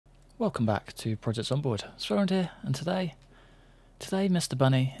Welcome back to Project Zomboid. Swearing here, and today Mr.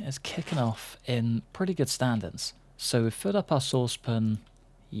 Bunny is kicking off in pretty good standings. So we filled up our saucepan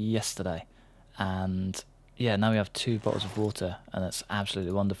yesterday, and yeah, now we have 2 bottles of water, and it's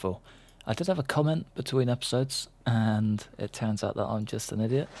absolutely wonderful. I did have a comment between episodes, and it turns out that I'm just an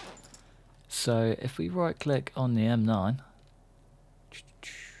idiot. So if we right click on the M9,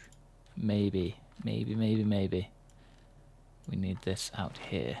 maybe we need this out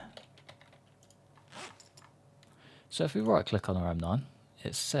here. So if we right click on our M9,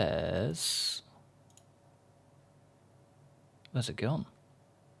 it says, where's it gone?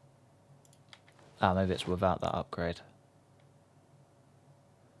 Ah, maybe it's without that upgrade.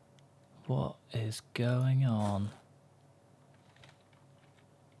 What is going on?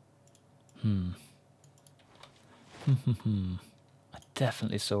 I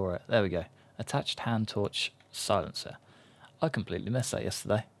definitely saw it. There we go. Attached hand torch silencer. I completely missed that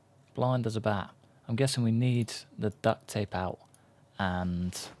yesterday. Blind as a bat. I'm guessing we need the duct tape out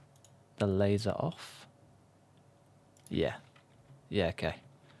and the laser off. Yeah, okay.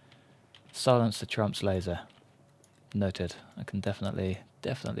 Silencer trumps laser. Noted. I can definitely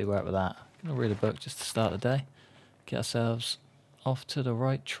work with that. I'm gonna read a book just to start the day. Get ourselves off to the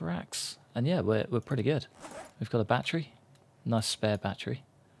right tracks. And yeah, we're pretty good. We've got a battery. Nice spare battery.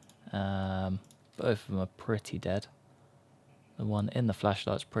 Both of them are pretty dead. The one in the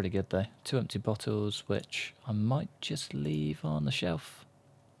flashlight's pretty good though. 2 empty bottles, which I might just leave on the shelf.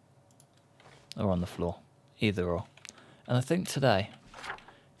 Or on the floor. Either or. And I think today's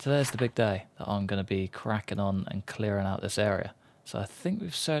the big day that I'm going to be cracking on and clearing out this area. So I think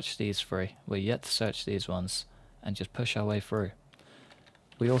we've searched these 3. We're yet to search these ones and just push our way through.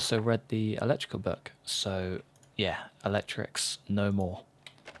 We also read the electrical book. So yeah, electrics no more.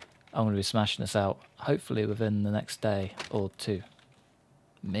 I'm going to be smashing this out, hopefully within the next day or 2,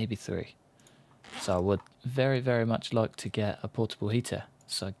 maybe 3. So I would very, very much like to get a portable heater.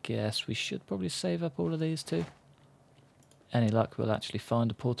 So I guess we should probably save up all of these too. Any luck, we'll actually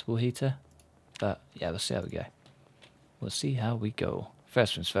find a portable heater. But yeah, we'll see how we go. We'll see how we go.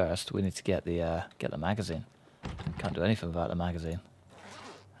 First things first, we need to get the magazine. Can't do anything without the magazine.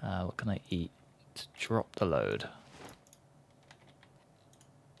 What can I eat to drop the load?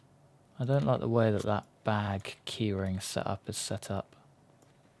 I don't like the way that bag keyring setup is set up.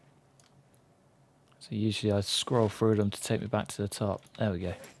 So usually I scroll through them to take me back to the top. There we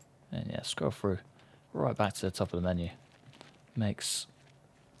go. And yeah, scroll through right back to the top of the menu. Makes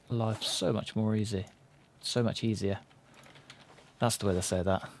life so much more easy. So much easier. That's the way they say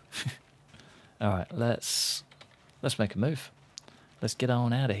that. Alright, let's make a move. Let's get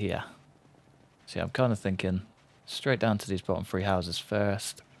on out of here. See, I'm kind of thinking straight down to these bottom 3 houses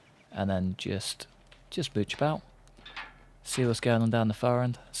first. And then just mooch about. See what's going on down the far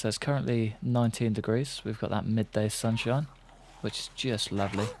end. It says currently 19 degrees. We've got that midday sunshine, which is just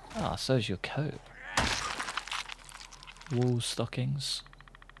lovely. Ah, so's your coat. Wool stockings.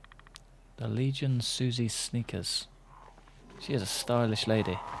 The Legion Susie sneakers. She is a stylish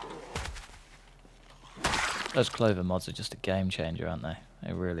lady. Those clover mods are just a game changer, aren't they?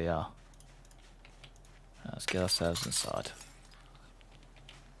 They really are. Let's get ourselves inside.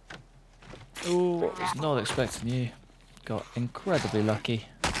 Oh, I was not expecting you. Got incredibly lucky.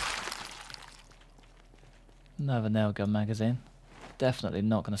 Another nail gun magazine. Definitely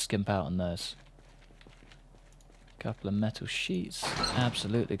not going to skimp out on those. Couple of metal sheets.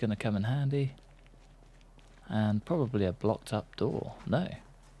 Absolutely going to come in handy. And probably a blocked up door. No.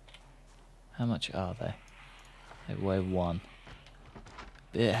 How much are they? They weigh 1.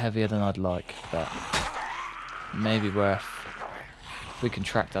 Bit heavier than I'd like, but maybe worth. We can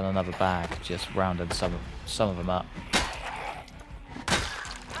track down another bag, just rounding some of them up.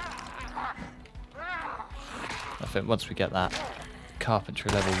 I think once we get that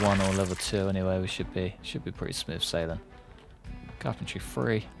carpentry level 1 or level 2 anyway, we should be pretty smooth sailing. Carpentry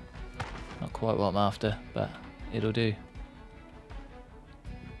 3, not quite what I'm after, but it'll do.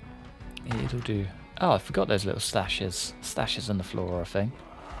 It'll do. Oh, I forgot those little stashes. Stashes in the floor are a thing.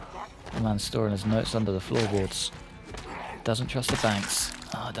 The man's storing his notes under the floorboards. Doesn't trust the banks.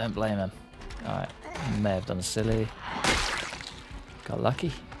 Oh, I don't blame him. Alright, may have done a silly. Got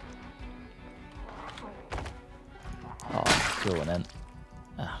lucky. Oh, going in.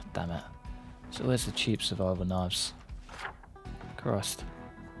 Ah, damn it. So where's the cheap survival knives? Christ.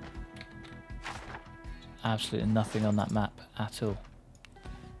 Absolutely nothing on that map at all.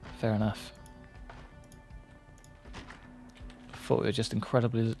 Fair enough. Thought we were just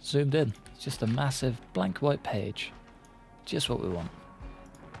incredibly zoomed in. It's just a massive blank white page. Just what we want.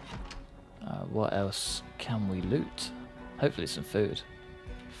 What else can we loot? Hopefully some food.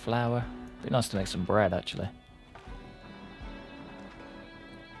 Flour. Be nice to make some bread, actually.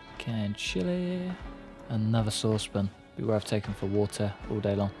 Canned chili. Another saucepan. Be worth taking for water all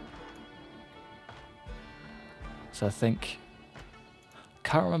day long. So I think...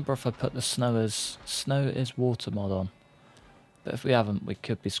 Can't remember if I put the snow is water mod on. But if we haven't, we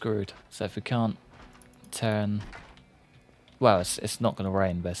could be screwed. So if we can't turn... Well, it's not going to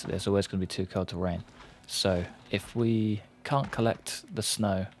rain, basically. It's always going to be too cold to rain. So if we can't collect the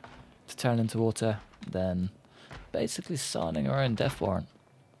snow to turn into water, then basically signing our own death warrant.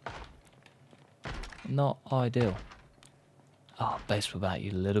 Not ideal. Oh, baseball bat,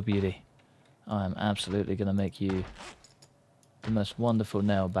 you little beauty. I am absolutely going to make you the most wonderful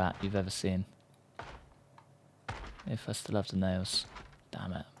nail bat you've ever seen. If I still have the nails.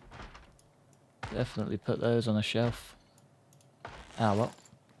 Damn it. Definitely put those on a shelf. Ah, well.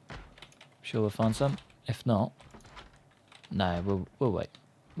 Sure we'll find some. If not, no, we'll wait.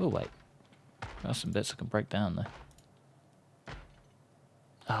 We'll wait. There's some bits I can break down there.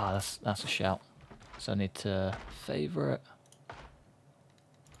 Ah, that's a shout. So I need to favourite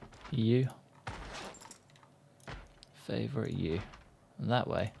you. Favourite you. And that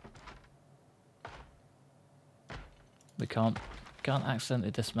way we can't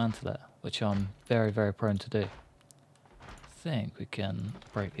accidentally dismantle it, which I'm very, very prone to do. I think we can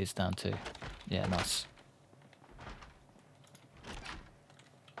break these down too. Yeah, nice.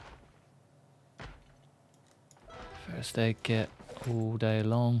 First aid kit all day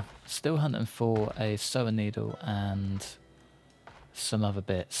long. Still hunting for a sewing needle and some other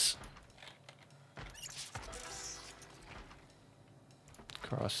bits.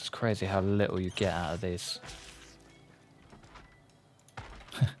 Christ, it's crazy how little you get out of these.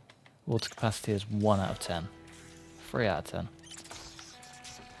 Water capacity is 1 out of 10. 3 out of 10.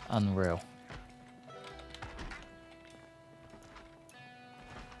 Unreal.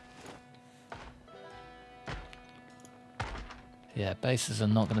 Yeah, bases are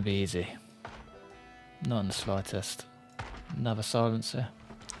not going to be easy. Not in the slightest. Another silencer.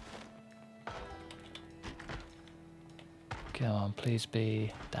 Come on, please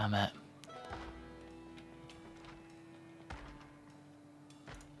be... Damn it.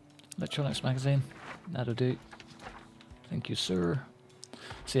 Electronics magazine. That'll do. Thank you, sir.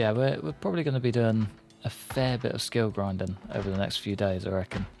 So yeah, we're probably going to be doing a fair bit of skill grinding over the next few days, I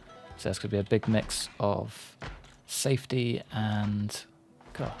reckon. So it's going to be a big mix of safety and...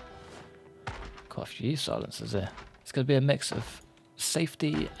 God, quite a few silencers here. It's going to be a mix of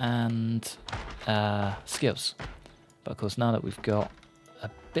safety and skills. But of course, now that we've got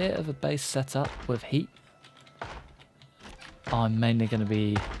a bit of a base set up with heat, I'm mainly going to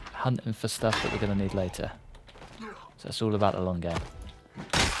be hunting for stuff that we're going to need later. So it's all about the long game.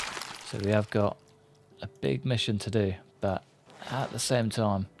 So we have got a big mission to do, but at the same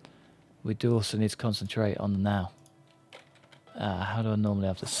time, we do also need to concentrate on the now. How do I normally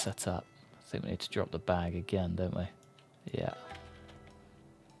have this set up? I think we need to drop the bag again, don't we? Yeah.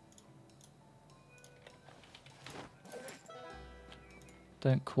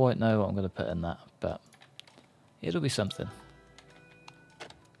 Don't quite know what I'm going to put in that, but it'll be something.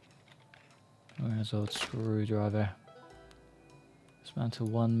 Where's old screwdriver? Dismantle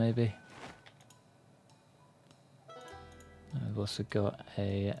 1 maybe. I've also got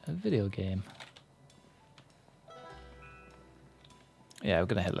a video game. Yeah, we're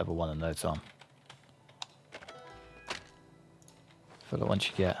gonna hit level 1 in no time. I feel like once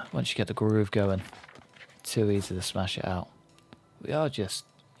you get the groove going, too easy to smash it out. We are just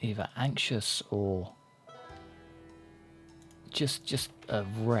either anxious or just a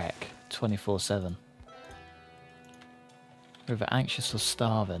wreck 24/7. We're either anxious or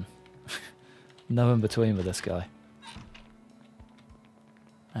starving. No in between with this guy.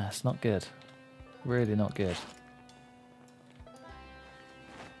 It's not good. Really not good.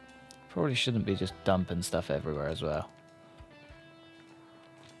 Probably shouldn't be just dumping stuff everywhere as well.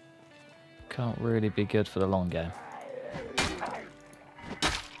 Can't really be good for the long game.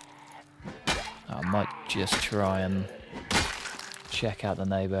 I might just try and check out the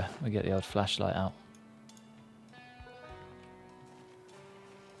neighbour. We get the old flashlight out.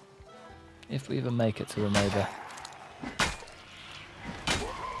 If we even make it to the neighbour.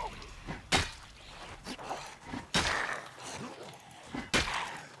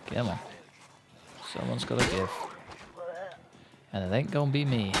 Come on. Someone's got to give. And it ain't gonna be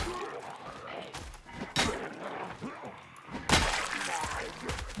me.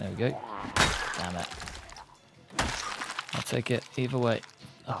 There we go. Damn it. I'll take it either way.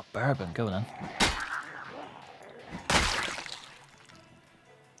 Oh, bourbon, go on then.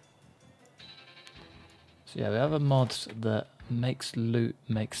 So yeah, we have a mod that makes loot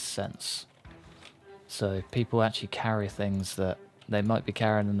make sense. So people actually carry things that they might be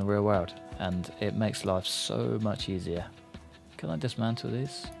carrying in the real world, and it makes life so much easier. Can I dismantle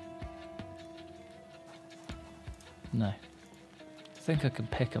these? No. I think I can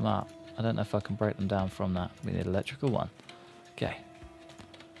pick them up. I don't know if I can break them down from that. We need electrical one. Okay.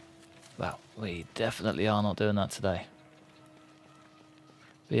 Well, we definitely are not doing that today.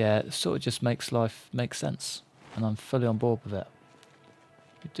 But yeah, it sort of just makes life make sense, and I'm fully on board with it.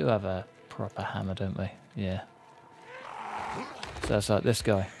 We do have a proper hammer, don't we? Yeah. So it's like this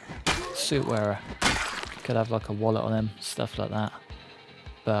guy, suit wearer, could have like a wallet on him, stuff like that.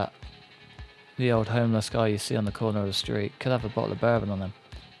 But the old homeless guy you see on the corner of the street could have a bottle of bourbon on him,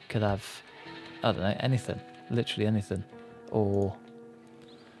 could have, I don't know, anything, literally anything. Or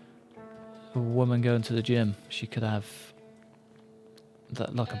a woman going to the gym, she could have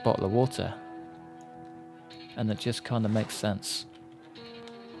that, like a bottle of water, and it just kind of makes sense.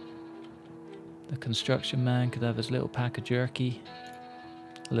 The construction man could have his little pack of jerky.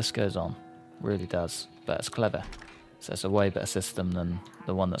 The list goes on, really does, but it's clever. So it's a way better system than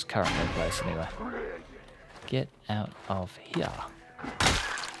the one that's currently in place anyway. Get out of here.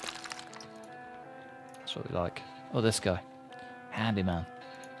 That's what we like. Oh, this guy, handyman,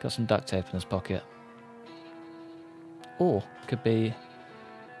 got some duct tape in his pocket. Or could be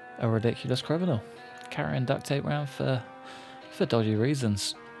a ridiculous criminal, carrying duct tape around for dodgy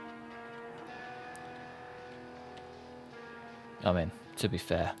reasons. I mean, to be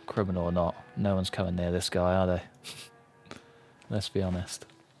fair, criminal or not, no one's coming near this guy, are they? Let's be honest.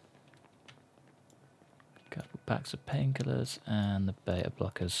 Couple packs of painkillers and the beta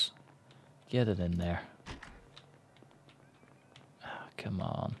blockers. Get it in there. Oh, come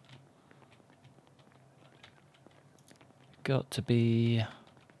on. Got to be...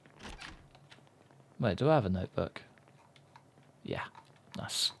 Wait, do I have a notebook? Yeah,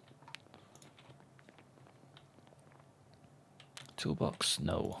 nice. Toolbox?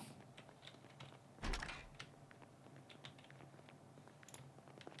 No.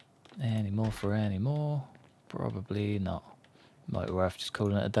 Any more for any more? Probably not. Might be worth just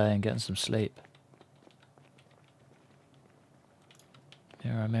calling it a day and getting some sleep.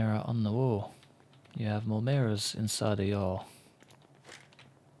 Mirror, mirror on the wall. You have more mirrors inside of your...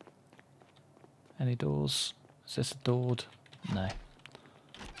 Any doors? Is this a doored? No.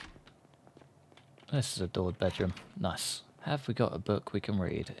 This is a doored bedroom. Nice. Have we got a book we can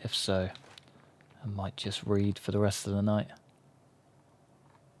read? If so, I might just read for the rest of the night.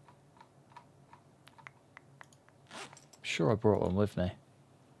 Sure, I brought one with me.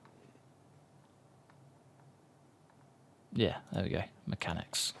 Yeah, there we go.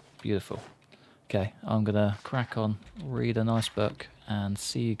 Mechanics. Beautiful. Okay, I'm gonna crack on, read a nice book, and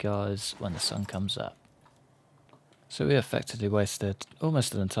see you guys when the sun comes up. So we effectively wasted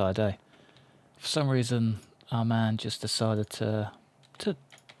almost an entire day. For some reason, our man just decided to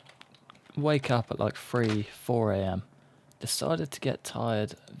wake up at like 4 a.m. Decided to get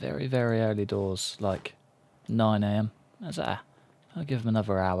tired very, very early doors, like 9 a.m. I was like, I'll give him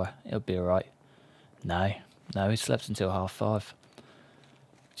another hour, it'll be alright. No, he slept until 5:30.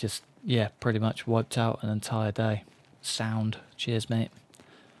 Just, yeah, pretty much wiped out an entire day. Sound. Cheers, mate.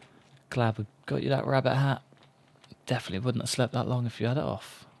 Glad we got you that rabbit hat. Definitely wouldn't have slept that long if you had it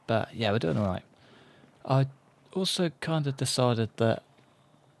off. But yeah, we're doing alright. I also kind of decided that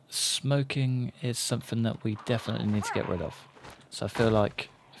smoking is something that we definitely need to get rid of. So I feel like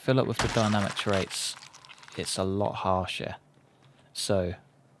with the dynamic traits, it's a lot harsher. So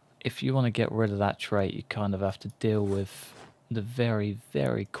if you want to get rid of that trait, you kind of have to deal with the very,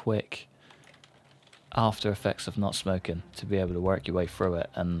 very quick after effects of not smoking to be able to work your way through it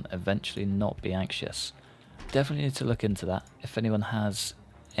and eventually not be anxious. Definitely need to look into that. If anyone has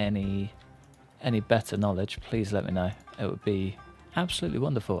any better knowledge, please let me know. It would be absolutely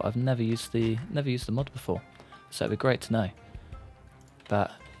wonderful. I've never used the mod before, so it'd be great to know.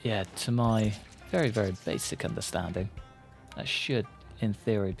 But yeah, to my very, very basic understanding, that should in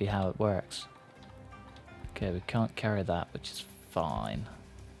theory be how it works. Okay, we can't carry that, which is fine.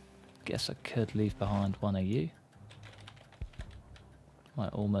 Guess I could leave behind one of you.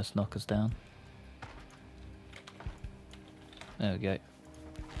 Might almost knock us down. There we go.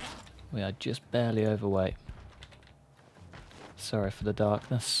 We are just barely overweight. Sorry for the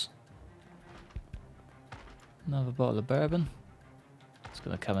darkness. Another bottle of bourbon. It's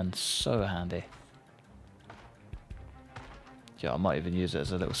going to come in so handy. Yeah, I might even use it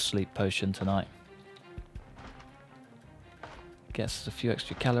as a little sleep potion tonight. Gets us a few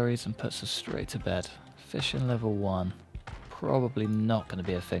extra calories and puts us straight to bed. Fishing level 1. Probably not going to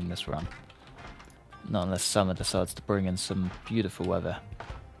be a thing this run. Not unless summer decides to bring in some beautiful weather.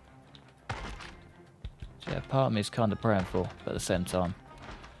 Which, yeah, part of me is kind of praying for, but at the same time,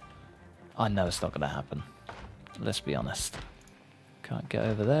 I know it's not going to happen. Let's be honest. Can't get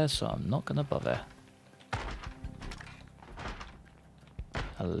over there, so I'm not going to bother.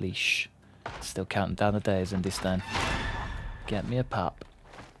 A leash. Still counting down the days, Indy Stone. Get me a pup.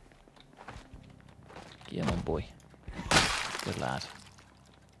 Get on, boy. Good lad.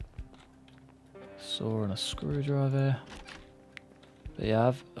 Saw and a screwdriver. But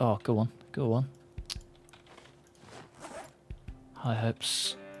yeah, oh, go on. Go on. High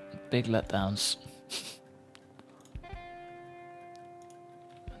hopes. Big letdowns.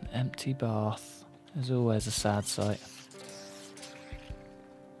 An empty bath is always a sad sight.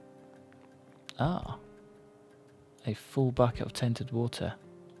 Ah. A full bucket of tainted water.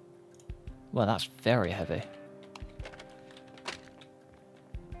 Well, that's very heavy.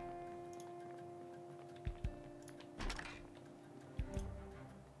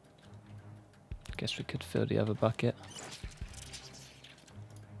 Guess we could fill the other bucket.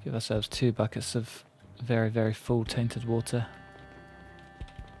 Give ourselves 2 buckets of very, very full tainted water.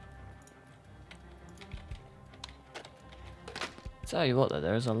 Tell you what though,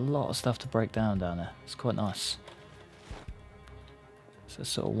 there is a lot of stuff to break down there. It's quite nice. So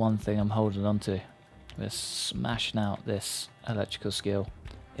sort of one thing I'm holding on to. We're smashing out this electrical skill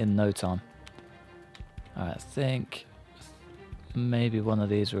in no time. Alright, I think maybe one of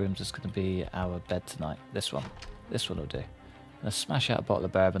these rooms is going to be our bed tonight. This one. This one will do. Let's smash out a bottle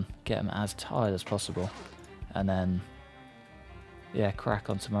of bourbon, get them as tired as possible, and then, yeah,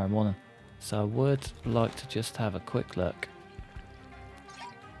 crack on tomorrow morning. So I would like to just have a quick look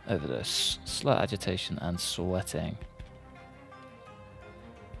over this. Slight agitation and sweating.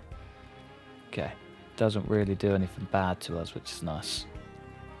 Okay, doesn't really do anything bad to us, which is nice.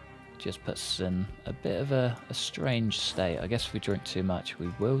 Just puts us in a bit of a strange state. I guess if we drink too much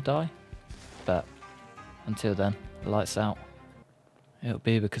we will die, but until then, lights out. It'll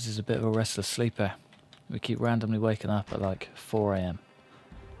be because he's a bit of a restless sleeper. We keep randomly waking up at like 4 AM.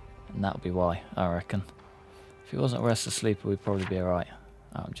 And that'll be why, I reckon. If he wasn't a restless sleeper, we'd probably be alright.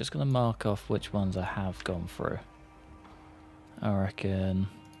 I'm just going to mark off which ones I have gone through. I reckon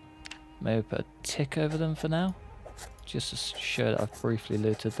maybe put a tick over them for now. Just to show that I've briefly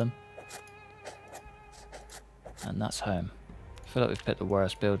looted them. And that's home. I feel like we've picked the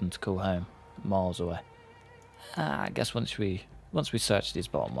worst building to call home. Miles away. I guess once we search these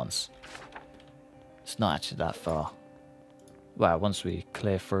bottom ones, it's not actually that far. Well, once we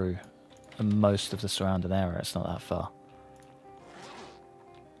clear through most of the surrounding area, it's not that far.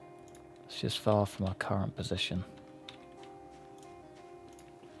 It's just far from our current position.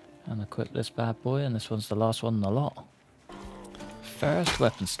 And equip this bad boy, and this one's the last one in the lot. First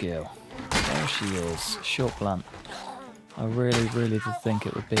weapon skill. There she is. Short blunt. I really did think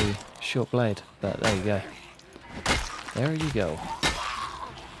it would be short blade, but there you go. There you go.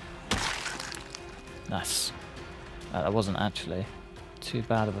 Nice. That wasn't actually too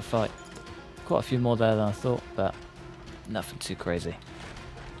bad of a fight. Quite a few more there than I thought, but nothing too crazy.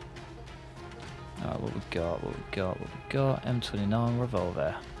 Alright, what we got? M29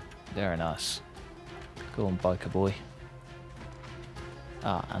 revolver. Very nice. Go on, biker boy.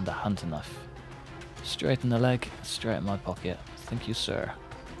 Ah, and a hunting knife. Straight in the leg, straight in my pocket. Thank you, sir.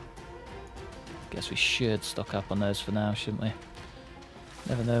 Guess we should stock up on those for now, shouldn't we?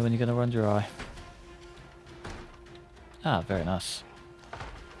 Never know when you're going to run dry. Ah, very nice.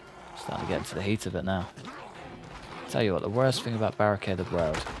 Starting to get into the heat of it now. Tell you what, the worst thing about Barricaded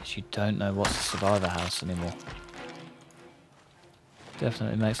World is you don't know what's a survivor house anymore.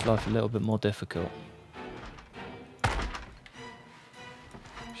 Definitely makes life a little bit more difficult.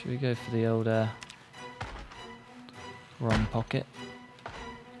 Should we go for the old wrong pocket?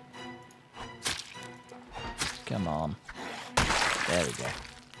 Come on. There we go.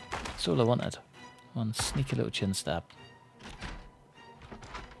 That's all I wanted. One sneaky little chin stab.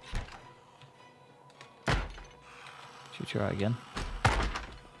 Should we try again?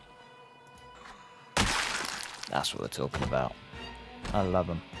 That's what we're talking about. I love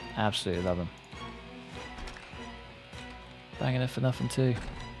them. Absolutely love them. Banging it for nothing too.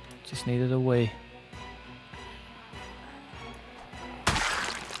 Just needed a wee.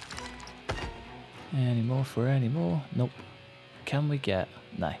 Any more for any more? Nope. Can we get?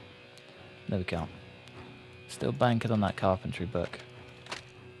 No. No, we can't. Still banking on that carpentry book.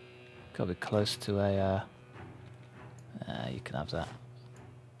 Gotta be close to a... you can have that.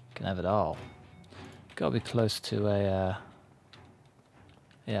 You can have it all. Gotta be close to a...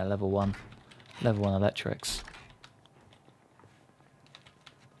 yeah, level 1. Level 1 electrics.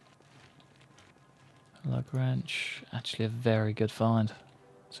 Plug wrench. Actually a very good find.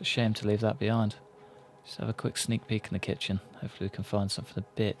 It's a shame to leave that behind. Just have a quick sneak peek in the kitchen. Hopefully we can find something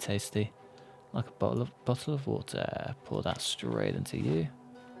a bit tasty. Like a bottle of water. Pour that straight into you.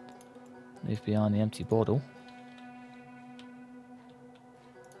 Leave behind the empty bottle.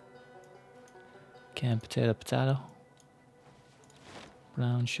 Canned potato.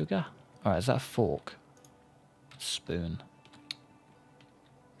 Brown sugar. Alright, is that a fork? Spoon.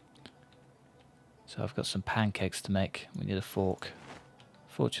 So I've got some pancakes to make. We need a fork.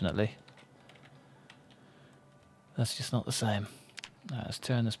 Fortunately, that's just not the same. Right, let's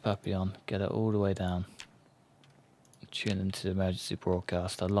turn this puppy on, get it all the way down. Tune into the emergency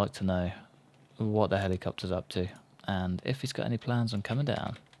broadcast. I'd like to know what the helicopter's up to and if he's got any plans on coming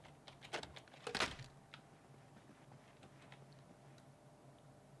down.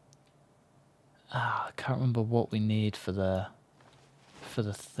 I can't remember what we need for the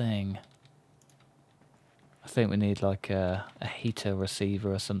thing. I think we need like a heater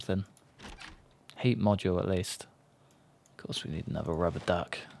receiver or something. Heat module at least. Of course we need another rubber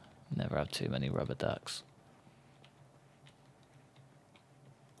duck. Never have too many rubber ducks.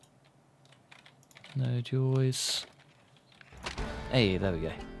 No joys. Hey, there we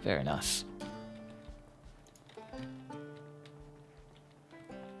go. Very nice.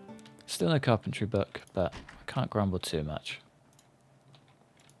 Still no carpentry book, but I can't grumble too much.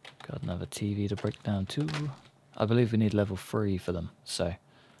 Got another TV to break down too. I believe we need level 3 for them, so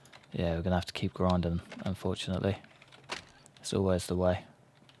yeah, we're gonna have to keep grinding, unfortunately. It's always the way.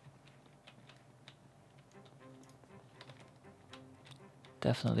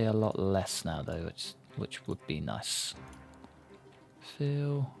 Definitely a lot less now though, which would be nice.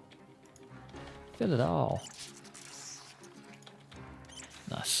 Fill it all.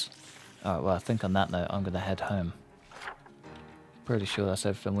 Nice. Alright, well I think on that note I'm gonna head home. Pretty sure that's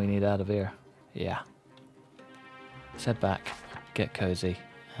everything we need out of here. Yeah. Let's head back, get cozy,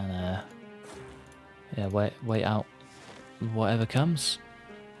 and yeah, wait out whatever comes.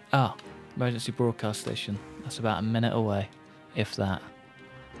 Ah, emergency broadcast station. That's about a minute away, if that.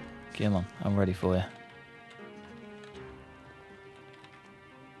 Come on, I'm ready for you.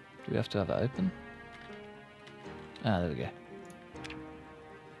 Do we have to have it open? Ah, there we go.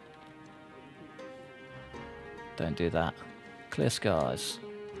 Don't do that. Clear skies.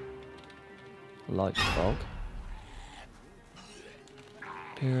 Light fog.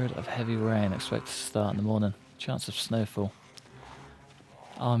 Period of heavy rain expected to start in the morning. Chance of snowfall.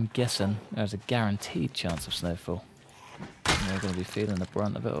 I'm guessing there's a guaranteed chance of snowfall. And we're going to be feeling the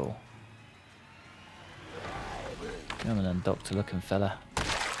brunt of it all. Come on then, doctor looking fella.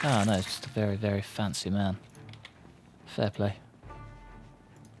 Ah no, it's just a very, very fancy man. Fair play.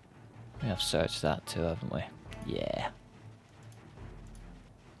 We have searched that too, haven't we? Yeah.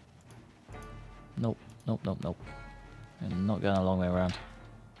 Nope. We're not going a long way around.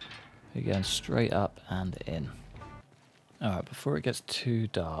 We're going straight up and in. Alright, before it gets too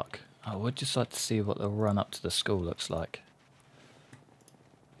dark, I would just like to see what the run up to the school looks like.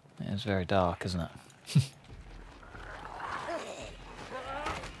 It's very dark, isn't it?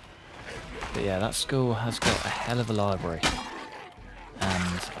 But yeah, that school has got a hell of a library.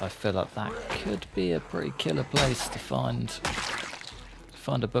 And I feel like that could be a pretty killer place to find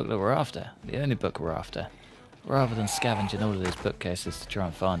a book that we're after. The only book we're after. Rather than scavenging all of these bookcases to try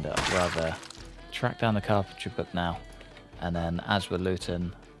and find it, I'd rather track down the carpentry book now. And then as we're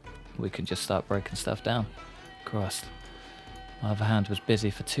looting, we can just start breaking stuff down. Christ. My other hand was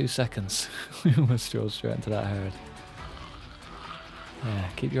busy for 2 seconds. We almost strolled straight into that herd. Yeah,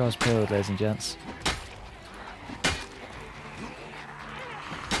 keep your eyes peeled, ladies and gents.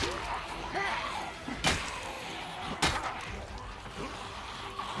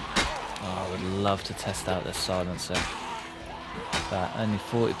 Love to test out this silencer, but only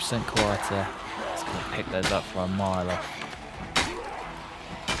 40% quieter. It's going to pick those up for a mile off.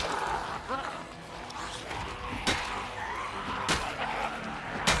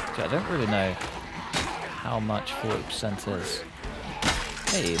 I don't really know how much 40% is.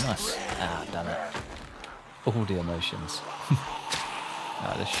 Hey, nice. Ah, damn it. All the emotions.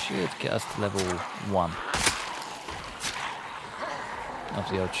 Right, this should get us to level 1. Of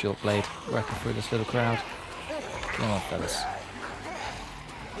the old short blade, wrecking through this little crowd. Come on, fellas.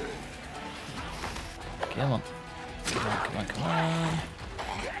 Come on. Come on.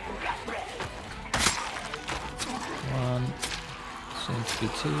 1. Soon to be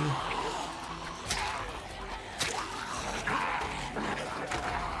 2.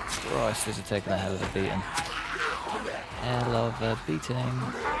 Christ, these are taking a hell of a beating. Hell of a beating.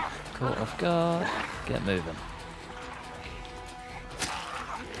 Caught off guard. Get moving.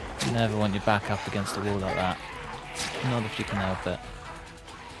 Never want your back up against the wall like that. Not if you can help it.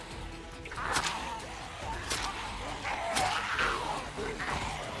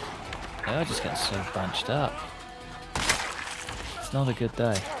 They are just getting so bunched up. It's not a good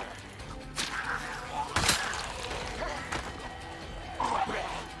day.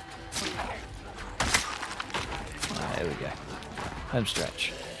 There we go. Home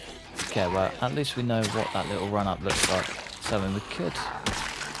stretch. Okay, well, at least we know what that little run up looks like. So, I mean, we could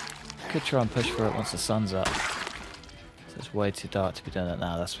try and push for it once the sun's up. So it's way too dark to be doing it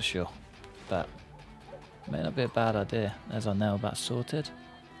now, that's for sure. But it may not be a bad idea. There's our nail bat sorted.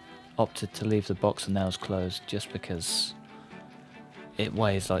 Opted to leave the box of nails closed just because it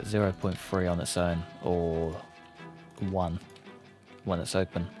weighs like 0.3 on its own, or 1 when it's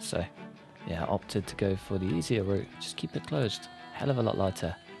open. So yeah, opted to go for the easier route. Just keep it closed. Hell of a lot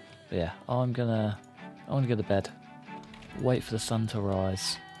lighter. But yeah, I'm gonna go to bed, wait for the sun to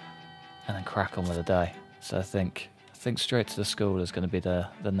rise, and then crack on with the day. So I think straight to the school is going to be the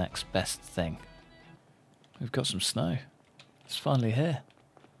next best thing. We've got some snow. It's finally here.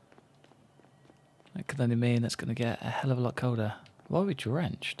 That could only mean it's going to get a hell of a lot colder. Why are we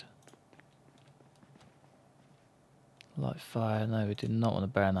drenched? Light fire. No, we do not want to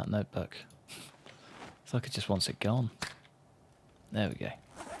burn that notebook. It's like it just wants it gone. There we go.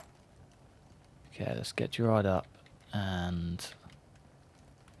 Okay, let's get dried up and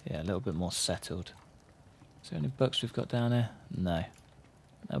yeah, a little bit more settled. Is there any books we've got down here? No.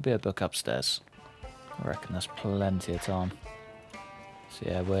 There'll be a book upstairs. I reckon there's plenty of time. So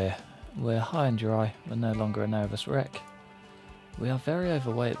yeah, we're high and dry. We're no longer a nervous wreck. We are very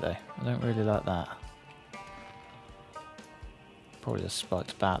overweight though. I don't really like that. Probably the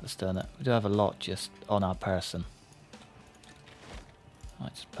spiked bat that's done it. We do have a lot just on our person. I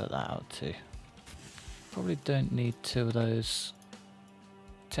might just put that out too. Probably don't need 2 of those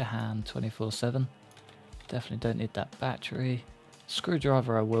to hand 24/7. Definitely don't need that battery.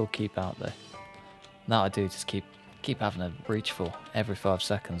 Screwdriver I will keep out though. That I do just keep having to reach for every 5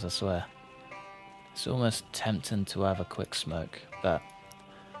 seconds, I swear. It's almost tempting to have a quick smoke, but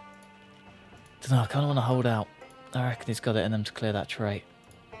dunno, I kinda wanna hold out. I reckon he's got it in him to clear that trait.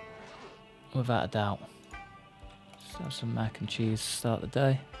 Without a doubt. Just have some mac and cheese to start the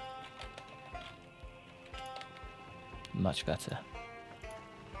day. Much better.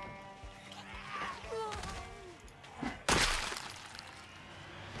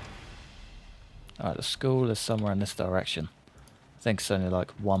 Alright, the school is somewhere in this direction. I think it's only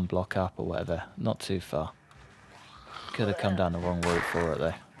like 1 block up or whatever, not too far. Could have come down the wrong route for it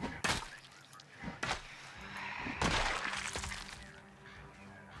though.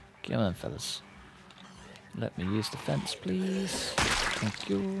 Come on, fellas. Let me use the fence, please. Thank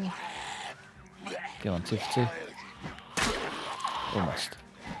you. Go on, 2 for 2. Almost.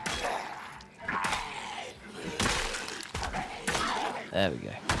 There we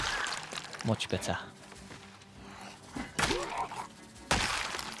go. Much better.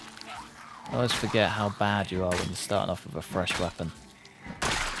 I always forget how bad you are when you're starting off with a fresh weapon.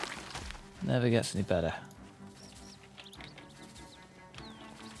 Never gets any better.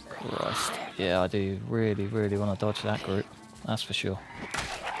 Christ. Yeah, I do really, really want to dodge that group. That's for sure.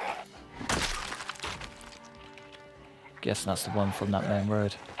 Guessing that's the one from that main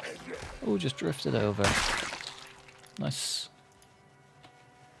road. Oh, just drifted over. Nice.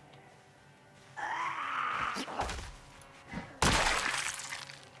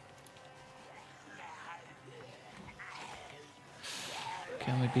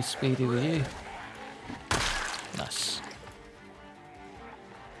 Can we be speedy with you? Nice.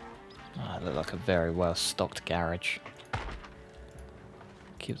 Ah, I look like a very well stocked garage.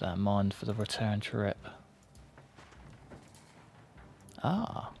 Keep that in mind for the return trip.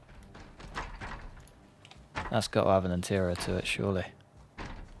 Ah. That's got to have an interior to it, surely.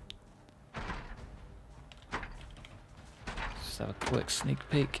 Just have a quick sneak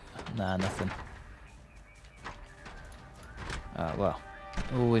peek. Nah, nothing. Well.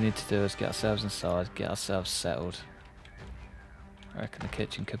 All we need to do is get ourselves inside, get ourselves settled. I reckon the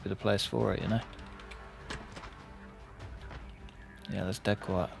kitchen could be the place for it, you know? Yeah, that's dead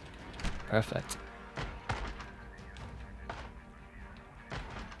quiet. Perfect.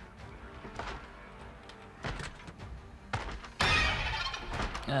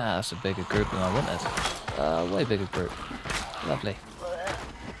 Ah, that's a bigger group than I wanted. Way bigger group. Lovely.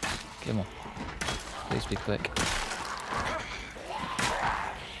 Come on. Please be quick.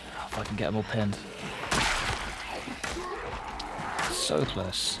 If I can get them all pinned. So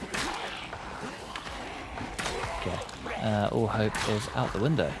close. Okay. All hope is out the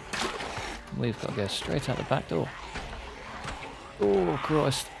window. We've got to go straight out the back door. Oh,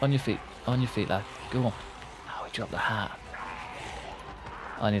 Christ. On your feet, lad. Go on. Oh, he dropped the hat.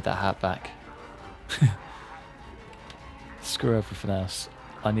 I need that hat back. Screw everything else.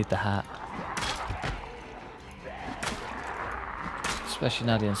 I need the hat. Especially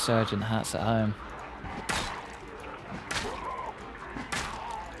now the insurgent hat's at home.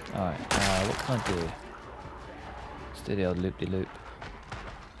 Alright, what can I do? Let's do the old loop-de-loop.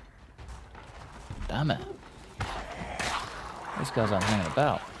 Damn it. These guys aren't hanging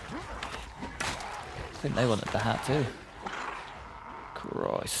about. I think they wanted the hat too.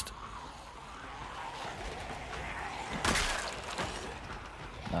 Christ.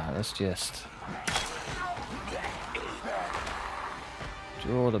 No, let's just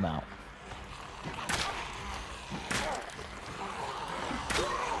draw them out.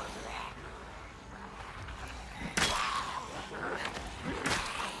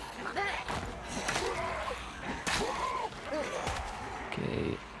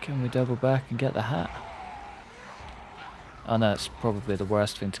 Okay, can we double back and get the hat? I know it's probably the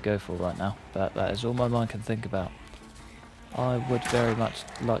worst thing to go for right now, but that is all my mind can think about. I would very much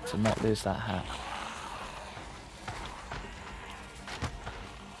like to not lose that hat.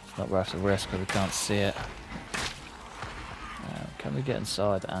 It's not worth the risk because we can't see it. Can we get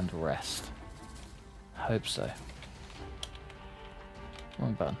inside and rest? Hope so.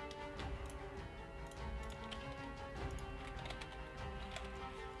 Wrong button.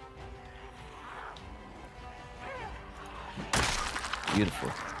 Beautiful.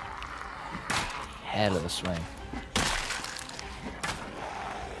 Hell of a swing.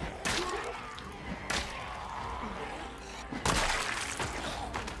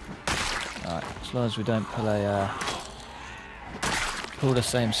 Alright, as long as we don't pull the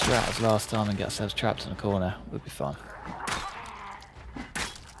same strat as last time and get ourselves trapped in a corner, we'll be fine.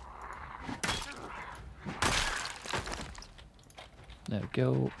 There we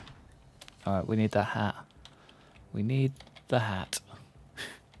go. Alright, we need that hat. We need the hat.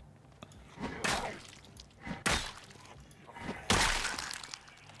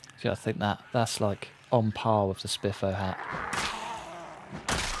 Yeah, I think that's like on par with the Spiffo hat.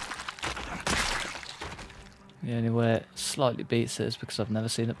 The only way it slightly beats it is because I've never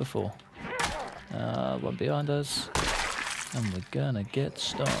seen it before. One behind us, and we're gonna get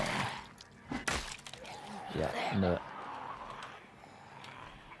stung. Yeah, no.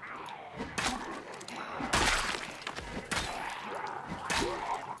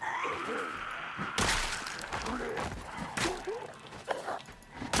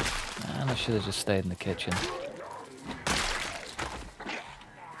 And I should have just stayed in the kitchen.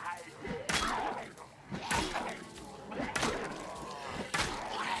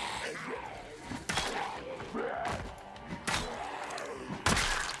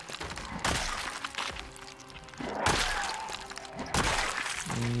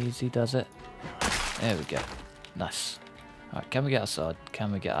 Easy does it. There we go. Nice. Alright, can we get outside?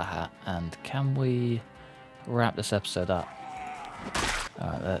 Can we get our hat? And can we wrap this episode up?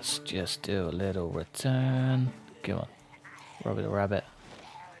 Alright, let's just do a little return. Come on. Robbie the rabbit.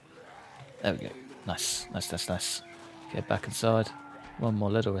 There we go. Nice. Nice, nice, nice. Get back inside. One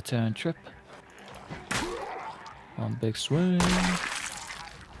more little return trip. One big swing.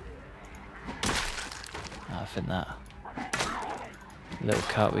 I think that little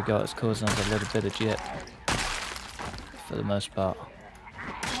cut we got is causing us a little bit of jip. For the most part.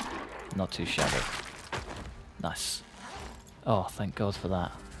 Not too shabby. Nice. Oh, thank God for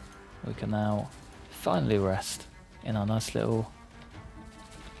that. We can now finally rest in our nice little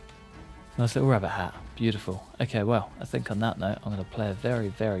rabbit hat. Beautiful. Okay, well, I think on that note, I'm going to play a very,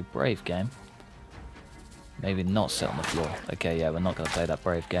 very brave game. Maybe not sit on the floor. Okay, yeah, we're not going to play that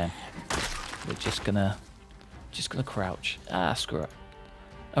brave game. We're just gonna crouch. Ah, screw it.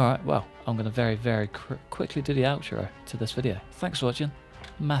 Alright, well, I'm going to very, very quickly do the outro to this video. Thanks for watching.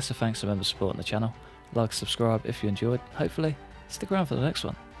 Massive thanks to members supporting the channel. Like, subscribe if you enjoyed. Hopefully, stick around for the next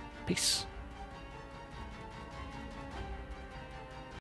one. Peace.